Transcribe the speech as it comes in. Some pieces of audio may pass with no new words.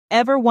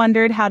Ever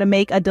wondered how to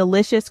make a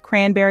delicious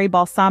cranberry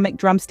balsamic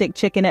drumstick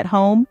chicken at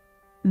home?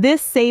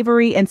 This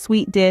savory and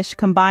sweet dish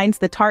combines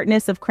the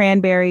tartness of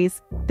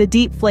cranberries, the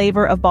deep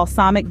flavor of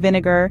balsamic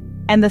vinegar,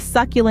 and the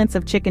succulence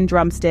of chicken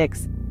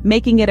drumsticks,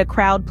 making it a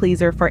crowd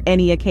pleaser for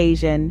any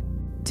occasion.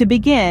 To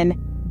begin,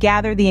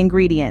 gather the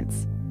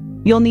ingredients.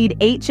 You'll need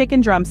 8 chicken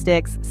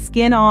drumsticks,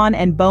 skin on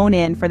and bone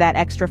in for that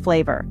extra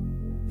flavor.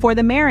 For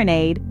the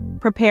marinade,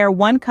 prepare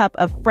 1 cup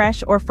of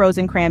fresh or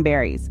frozen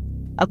cranberries,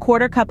 a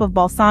 1/4 cup of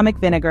balsamic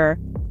vinegar,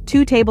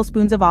 2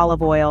 tablespoons of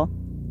olive oil,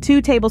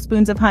 2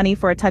 tablespoons of honey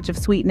for a touch of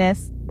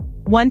sweetness,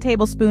 1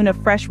 tablespoon of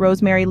fresh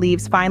rosemary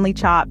leaves finely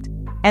chopped,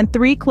 and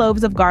 3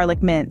 cloves of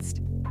garlic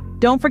minced.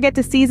 Don't forget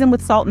to season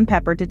with salt and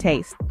pepper to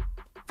taste.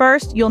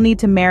 First, you'll need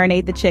to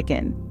marinate the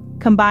chicken.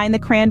 Combine the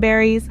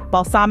cranberries,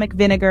 balsamic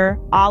vinegar,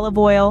 olive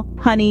oil,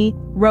 honey,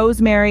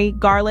 rosemary,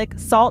 garlic,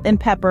 salt, and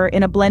pepper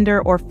in a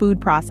blender or food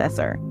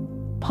processor.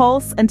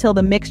 Pulse until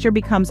the mixture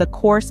becomes a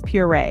coarse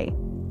puree.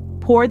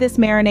 Pour this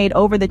marinade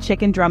over the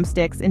chicken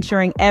drumsticks,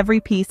 ensuring every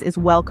piece is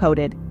well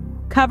coated.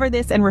 Cover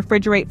this and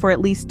refrigerate for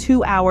at least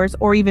 2 hours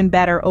or even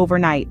better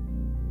overnight.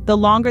 The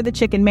longer the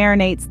chicken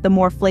marinates, the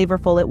more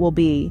flavorful it will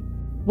be.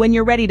 When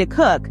you're ready to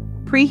cook,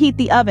 preheat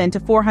the oven to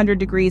 400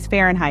 degrees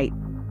Fahrenheit.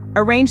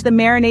 Arrange the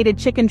marinated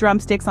chicken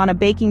drumsticks on a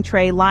baking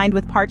tray lined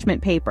with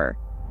parchment paper.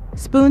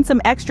 Spoon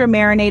some extra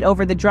marinade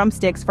over the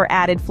drumsticks for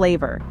added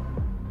flavor.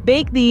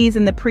 Bake these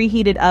in the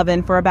preheated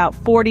oven for about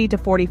 40 to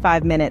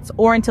 45 minutes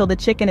or until the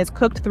chicken is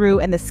cooked through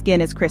and the skin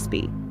is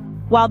crispy.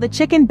 While the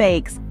chicken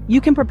bakes, you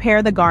can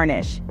prepare the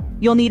garnish.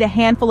 You'll need a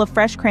handful of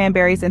fresh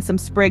cranberries and some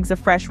sprigs of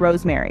fresh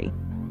rosemary.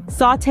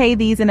 Sauté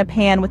these in a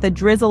pan with a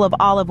drizzle of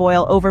olive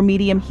oil over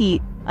medium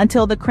heat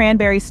until the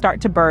cranberries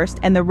start to burst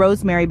and the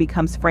rosemary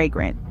becomes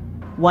fragrant.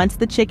 Once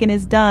the chicken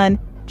is done,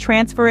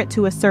 transfer it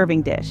to a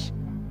serving dish.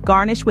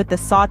 Garnish with the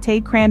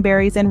sautéed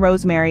cranberries and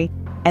rosemary,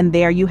 and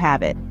there you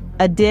have it.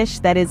 A dish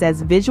that is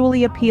as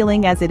visually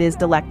appealing as it is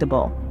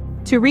delectable.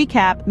 To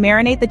recap,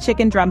 marinate the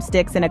chicken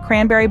drumsticks in a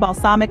cranberry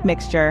balsamic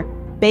mixture,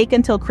 bake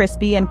until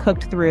crispy and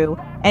cooked through,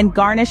 and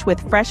garnish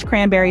with fresh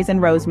cranberries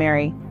and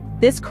rosemary.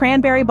 This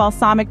cranberry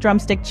balsamic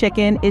drumstick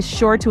chicken is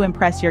sure to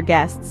impress your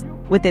guests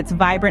with its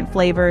vibrant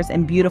flavors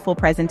and beautiful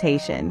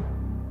presentation.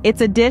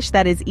 It's a dish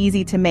that is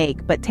easy to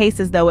make but tastes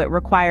as though it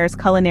requires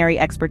culinary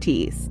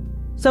expertise.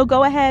 So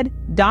go ahead,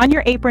 don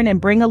your apron and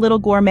bring a little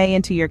gourmet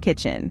into your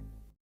kitchen.